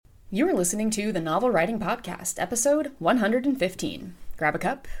You're listening to the Novel Writing Podcast, episode 115. Grab a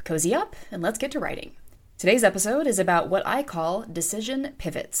cup, cozy up, and let's get to writing. Today's episode is about what I call decision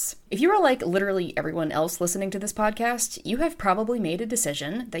pivots. If you are like literally everyone else listening to this podcast, you have probably made a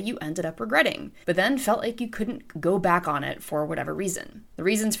decision that you ended up regretting, but then felt like you couldn't go back on it for whatever reason. The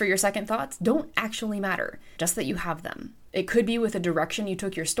reasons for your second thoughts don't actually matter, just that you have them. It could be with the direction you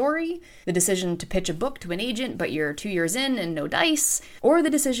took your story, the decision to pitch a book to an agent but you're 2 years in and no dice, or the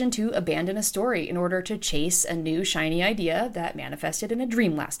decision to abandon a story in order to chase a new shiny idea that manifested in a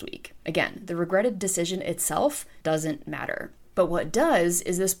dream last week. Again, the regretted decision itself doesn't matter. But what does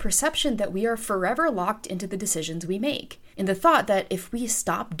is this perception that we are forever locked into the decisions we make, in the thought that if we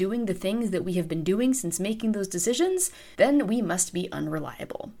stop doing the things that we have been doing since making those decisions, then we must be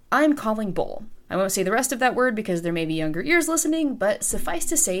unreliable. I'm calling bull. I won't say the rest of that word because there may be younger ears listening, but suffice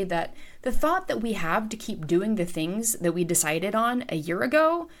to say that the thought that we have to keep doing the things that we decided on a year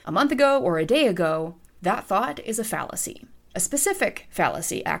ago, a month ago, or a day ago, that thought is a fallacy. A specific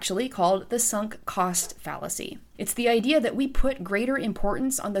fallacy, actually, called the sunk cost fallacy. It's the idea that we put greater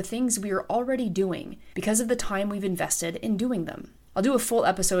importance on the things we are already doing because of the time we've invested in doing them. I'll do a full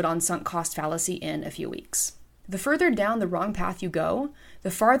episode on sunk cost fallacy in a few weeks. The further down the wrong path you go,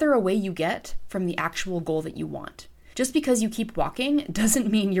 the farther away you get from the actual goal that you want. Just because you keep walking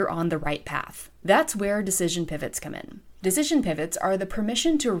doesn't mean you're on the right path. That's where decision pivots come in. Decision pivots are the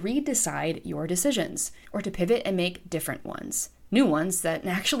permission to redecide your decisions, or to pivot and make different ones. New ones that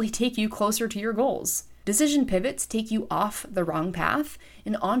actually take you closer to your goals. Decision pivots take you off the wrong path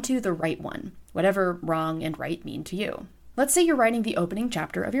and onto the right one, whatever wrong and right mean to you. Let's say you're writing the opening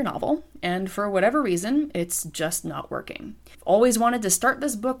chapter of your novel, and for whatever reason, it's just not working. You've always wanted to start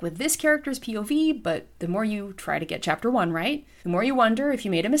this book with this character's POV, but the more you try to get chapter 1 right, the more you wonder if you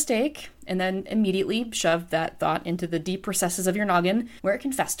made a mistake, and then immediately shove that thought into the deep recesses of your noggin, where it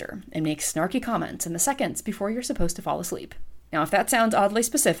can fester and make snarky comments in the seconds before you're supposed to fall asleep. Now, if that sounds oddly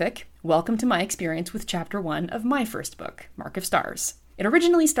specific, welcome to my experience with chapter 1 of my first book, Mark of Stars. It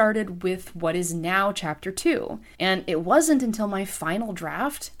originally started with what is now chapter 2, and it wasn't until my final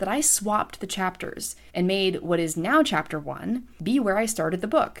draft that I swapped the chapters and made what is now chapter 1 be where I started the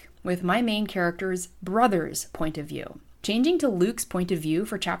book, with my main character's brother's point of view. Changing to Luke's point of view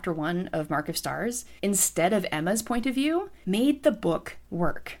for chapter 1 of Mark of Stars, instead of Emma's point of view, made the book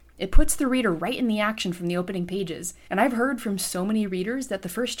work. It puts the reader right in the action from the opening pages, and I've heard from so many readers that the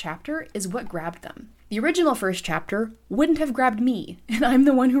first chapter is what grabbed them. The original first chapter wouldn't have grabbed me, and I'm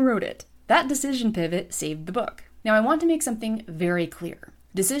the one who wrote it. That decision pivot saved the book. Now, I want to make something very clear.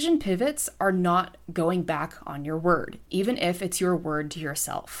 Decision pivots are not going back on your word, even if it's your word to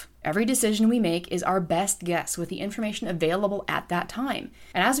yourself. Every decision we make is our best guess with the information available at that time.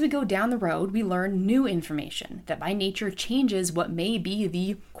 And as we go down the road, we learn new information that by nature changes what may be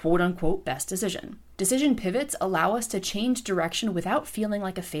the quote-unquote best decision. Decision pivots allow us to change direction without feeling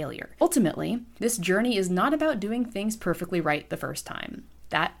like a failure. Ultimately, this journey is not about doing things perfectly right the first time.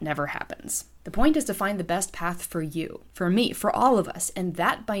 That never happens. The point is to find the best path for you, for me, for all of us, and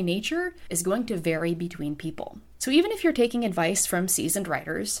that by nature is going to vary between people. So even if you're taking advice from seasoned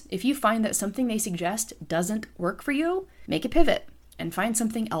writers, if you find that something they suggest doesn't work for you, make a pivot and find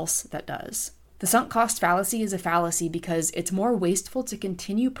something else that does. The sunk cost fallacy is a fallacy because it's more wasteful to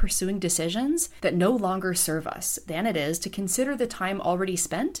continue pursuing decisions that no longer serve us than it is to consider the time already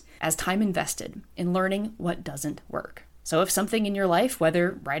spent as time invested in learning what doesn't work. So if something in your life,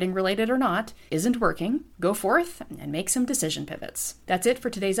 whether writing related or not, isn't working, go forth and make some decision pivots. That's it for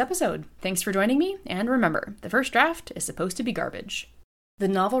today's episode. Thanks for joining me, and remember, the first draft is supposed to be garbage. The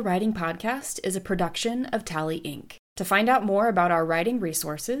Novel Writing Podcast is a production of Tally Inc. To find out more about our writing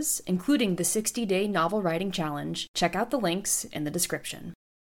resources, including the 60-day novel writing challenge, check out the links in the description.